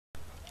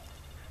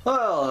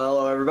Well,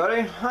 hello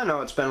everybody. I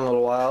know it's been a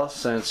little while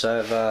since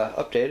I've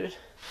updated.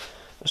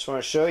 I just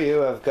want to show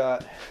you I've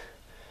got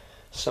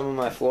some of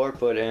my floor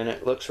put in.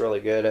 It looks really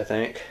good, I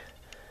think.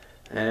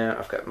 And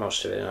I've got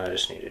most of it, and I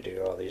just need to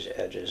do all these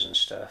edges and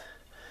stuff.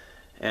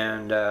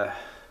 And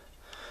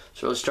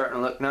it's really starting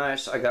to look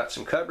nice. I got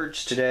some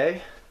cupboards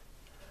today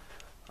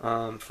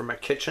for my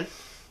kitchen.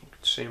 You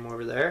can see them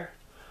over there.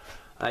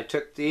 I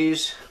took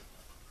these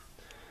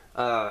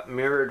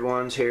mirrored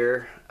ones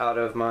here out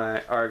of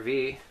my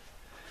RV.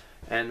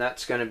 And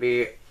that's going to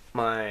be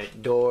my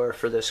door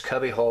for this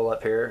cubby hole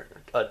up here,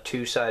 a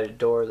two-sided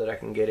door that I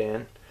can get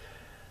in.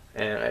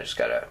 And I just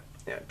got to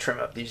trim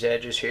up these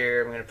edges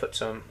here. I'm going to put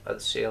some of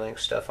the ceiling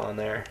stuff on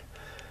there.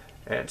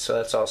 And so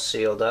that's all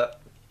sealed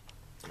up.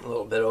 A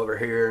little bit over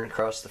here and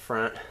across the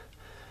front.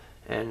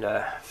 And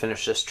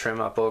finish this trim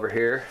up over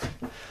here.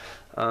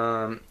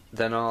 Then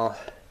I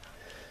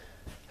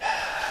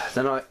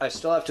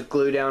still have to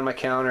glue down my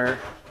counter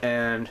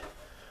and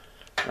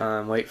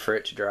wait for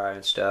it to dry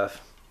and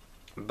stuff.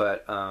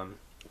 But I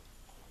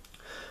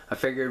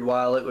figured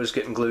while it was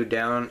getting glued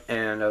down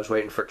and I was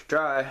waiting for it to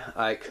dry,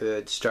 I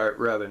could start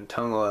rubbing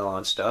tung oil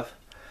on stuff.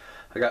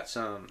 I got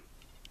some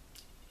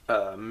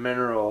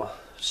mineral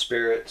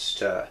spirits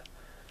to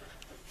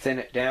thin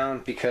it down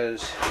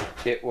because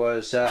it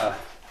was way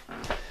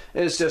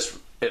too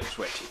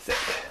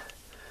thick.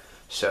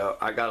 So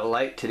I got a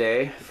light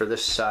today for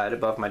this side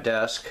above my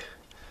desk.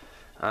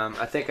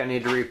 I think I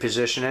need to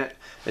reposition it.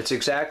 It's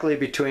exactly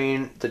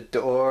between the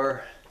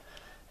door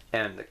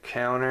and the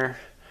counter,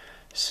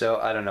 so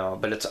I don't know,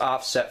 but it's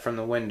offset from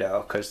the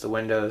window because the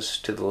window's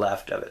to the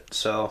left of it.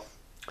 So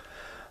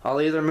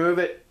I'll either move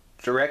it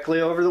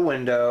directly over the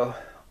window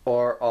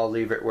or I'll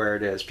leave it where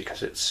it is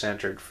because it's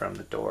centered from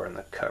the door and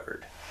the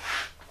cupboard.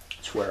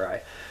 It's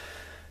where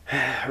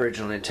I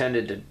originally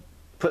intended to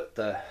put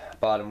the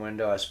bottom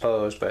window, I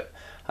suppose, but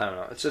I don't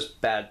know, it's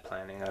just bad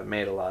planning. I've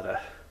made a lot of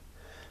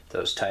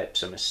those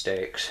types of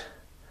mistakes.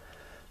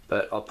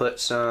 But I'll put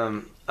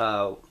some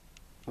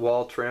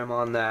wall trim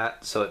on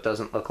that so it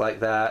doesn't look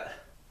like that.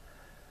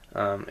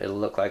 It'll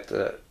look like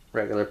the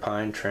regular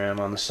pine trim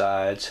on the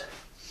sides.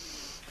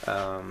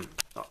 I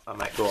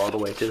might go all the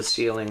way to the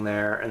ceiling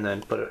there and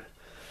then put a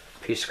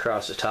piece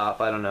across the top.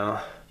 I don't know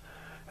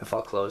if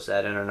I'll close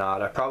that in or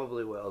not. I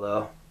probably will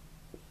though.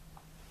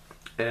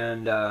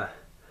 And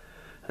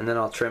then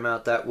I'll trim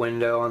out that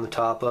window on the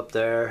top up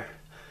there.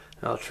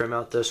 I'll trim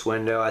out this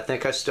window. I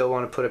think I still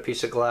want to put a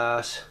piece of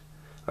glass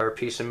or a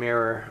piece of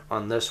mirror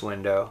on this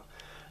window.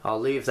 I'll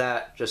leave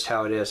that just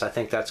how it is. I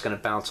think that's going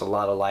to bounce a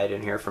lot of light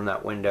in here from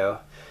that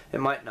window.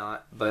 It might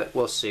not, but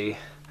we'll see.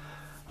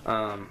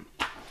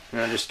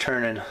 Just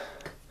turning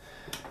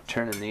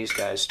these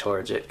guys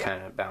towards it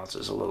kind of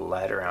bounces a little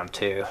light around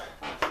too.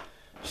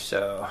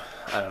 So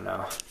I don't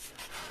know.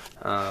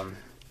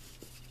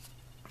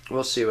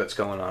 We'll see what's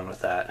going on with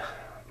that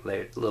a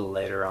little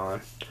later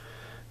on.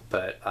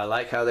 But I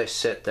like how they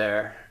sit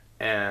there,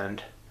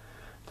 and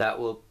that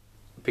will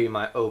be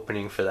my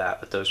opening for that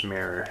with those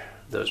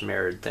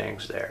mirrored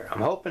things there.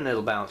 I'm hoping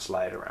it'll bounce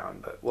light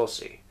around, but we'll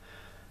see.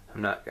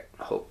 I'm not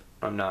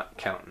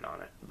counting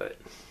on it, but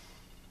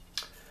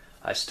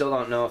I still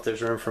don't know if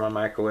there's room for my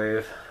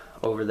microwave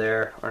over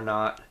there or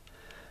not.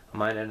 I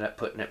might end up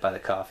putting it by the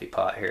coffee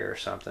pot here or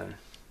something.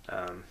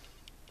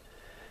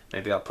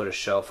 Maybe I'll put a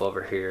shelf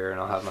over here and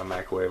I'll have my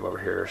microwave over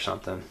here or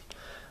something.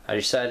 I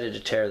decided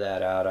to tear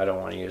that out. I don't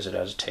want to use it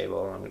as a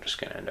table. I'm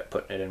just going to end up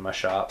putting it in my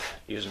shop,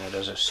 using it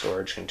as a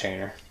storage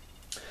container.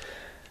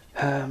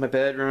 My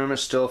bedroom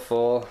is still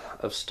full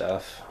of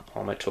stuff,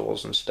 all my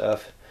tools and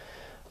stuff.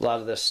 A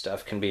lot of this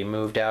stuff can be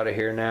moved out of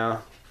here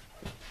now.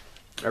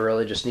 I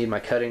really just need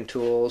my cutting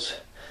tools.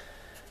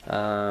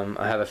 I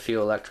have a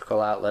few electrical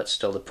outlets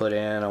still to put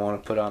in. I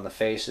want to put on the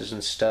faces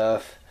and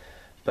stuff,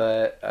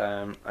 but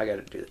I got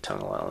to do the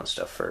tung oil and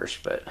stuff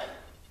first. But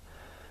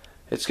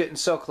it's getting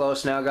so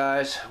close now,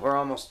 guys. We're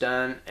almost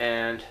done,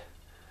 and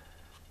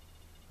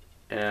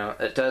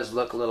it does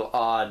look a little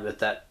odd with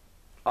that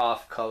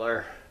off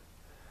color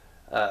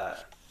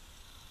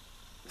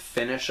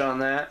finish on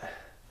that.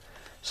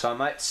 So I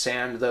might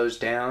sand those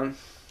down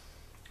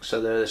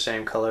so they're the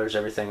same color as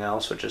everything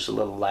else, which is a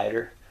little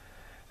lighter,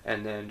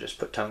 and then just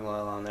put tung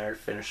oil on there to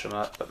finish them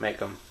up, but make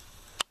them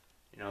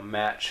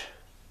match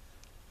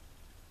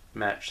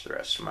the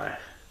rest of my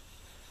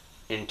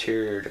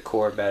interior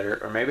decor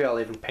better. Or maybe I'll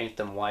even paint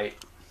them white.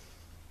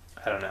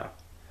 I don't know,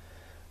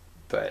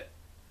 but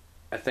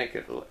I think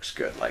it looks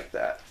good like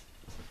that.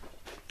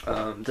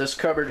 This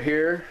cupboard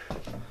here,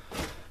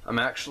 I'm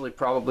actually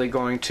probably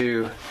going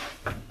to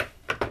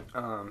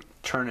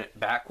turn it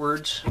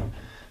backwards.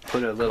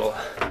 I'm going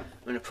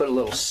to put a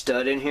little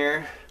stud in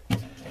here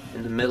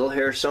in the middle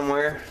here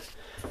somewhere,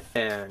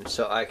 and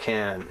so I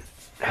can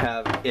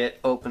have it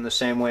open the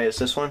same way as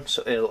this one.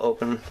 So it'll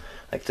open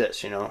like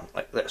this,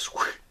 like this,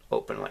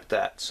 open like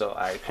that, so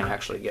I can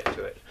actually get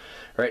to it.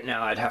 Right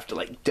now I'd have to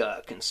like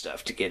duck and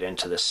stuff to get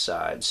into this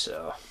side,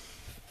 so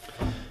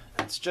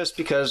it's just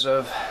because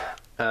of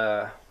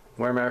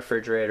where my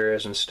refrigerator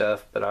is and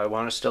stuff, but I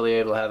want to still be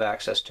able to have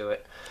access to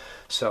it.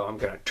 So I'm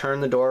going to turn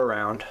the door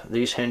around.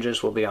 These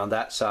hinges will be on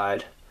that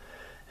side,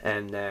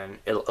 and then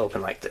it'll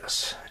open like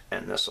this,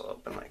 and this will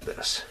open like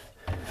this.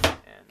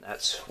 And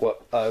that's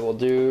what I will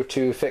do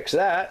to fix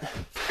that.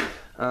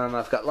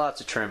 I've got lots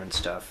of trim and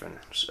stuff, and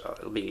so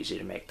it'll be easy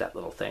to make that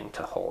little thing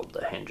to hold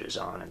the hinges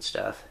on and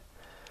stuff.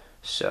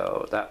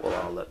 So that will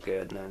all look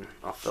good, and then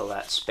I'll fill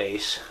that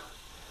space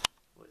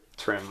with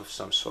trim of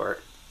some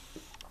sort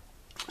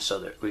so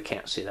that we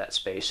can't see that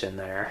space in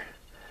there.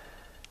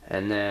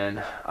 And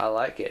then I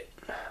like it.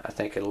 I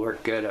think it'll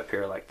work good up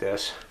here like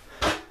this.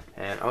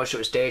 And I wish it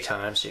was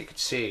daytime so you could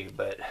see,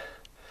 but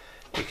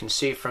you can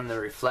see from the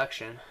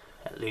reflection,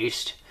 at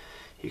least,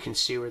 you can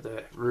see where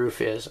the roof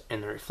is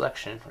in the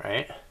reflection,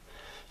 right?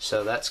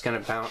 So that's going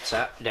to bounce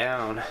up,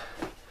 down,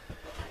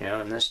 you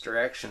know, in this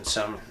direction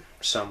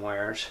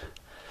somewheres,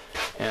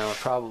 you know,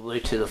 probably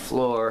to the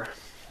floor,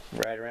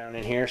 right around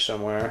in here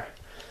somewhere.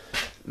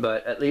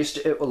 But at least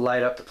it will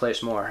light up the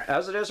place more.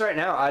 As it is right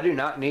now, I do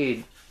not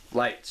need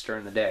lights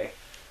during the day.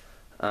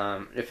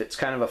 If it's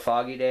kind of a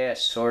foggy day, I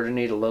sort of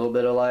need a little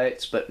bit of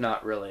lights, but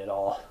not really at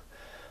all.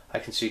 I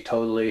can see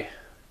totally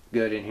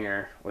good in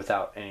here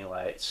without any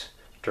lights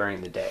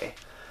during the day.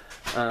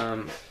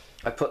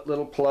 I put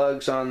little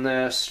plugs on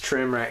this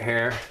trim right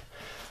here.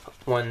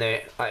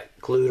 I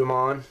glued them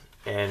on,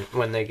 and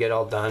when they get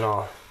all done,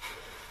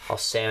 I'll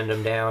sand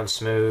them down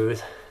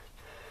smooth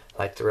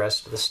like the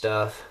rest of the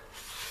stuff.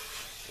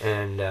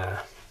 And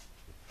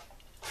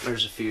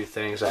there's a few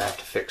things I have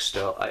to fix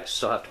still. I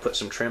still have to put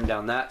some trim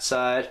down that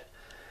side.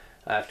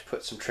 I have to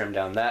put some trim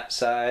down that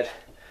side.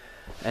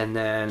 And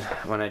then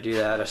when I do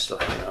that,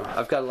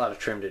 I've got a lot of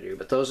trim to do,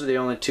 but those are the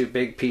only two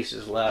big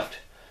pieces left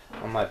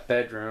on my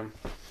bedroom.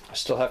 I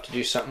still have to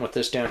do something with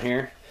this down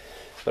here,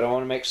 but I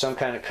want to make some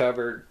kind of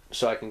cupboard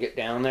so I can get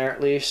down there at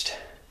least.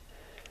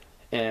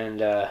 And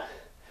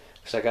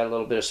because I got a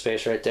little bit of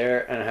space right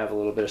there, and I have a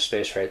little bit of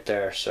space right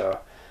there. So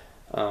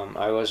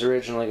I was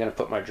originally going to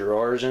put my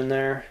drawers in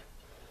there,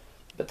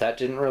 but that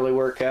didn't really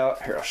work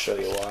out. Here, I'll show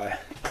you why.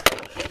 I'm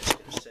just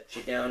going to set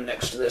you down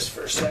next to this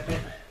for a second.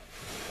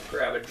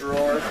 Grab a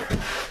drawer.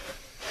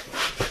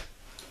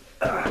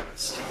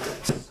 Let's stick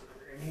that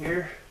in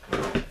here.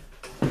 And,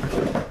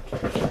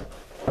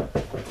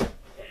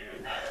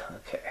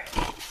 okay.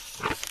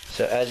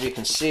 So as you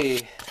can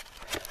see,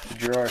 the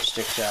drawer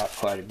sticks out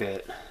quite a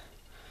bit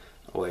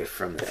away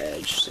from the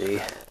edge, see?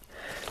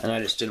 And I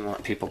just didn't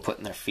want people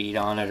putting their feet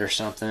on it or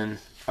something,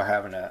 or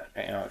having to,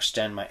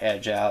 extend my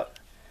edge out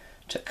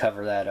to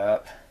cover that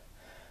up.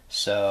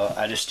 So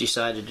I just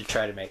decided to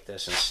try to make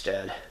this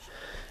instead.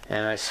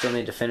 And I still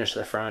need to finish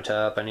the front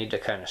up. I need to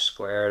kind of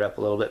square it up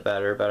a little bit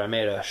better, but I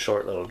made a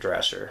short little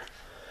dresser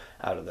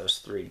out of those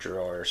 3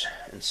 drawers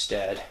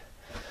instead.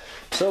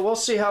 So we'll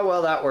see how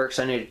well that works.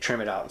 I need to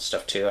trim it out and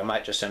stuff too. I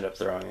might just end up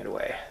throwing it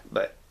away,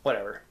 but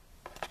whatever.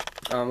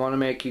 I want to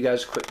make you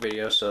guys a quick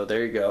video, so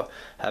there you go.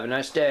 Have a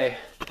nice day.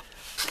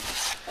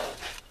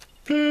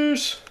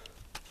 Peace.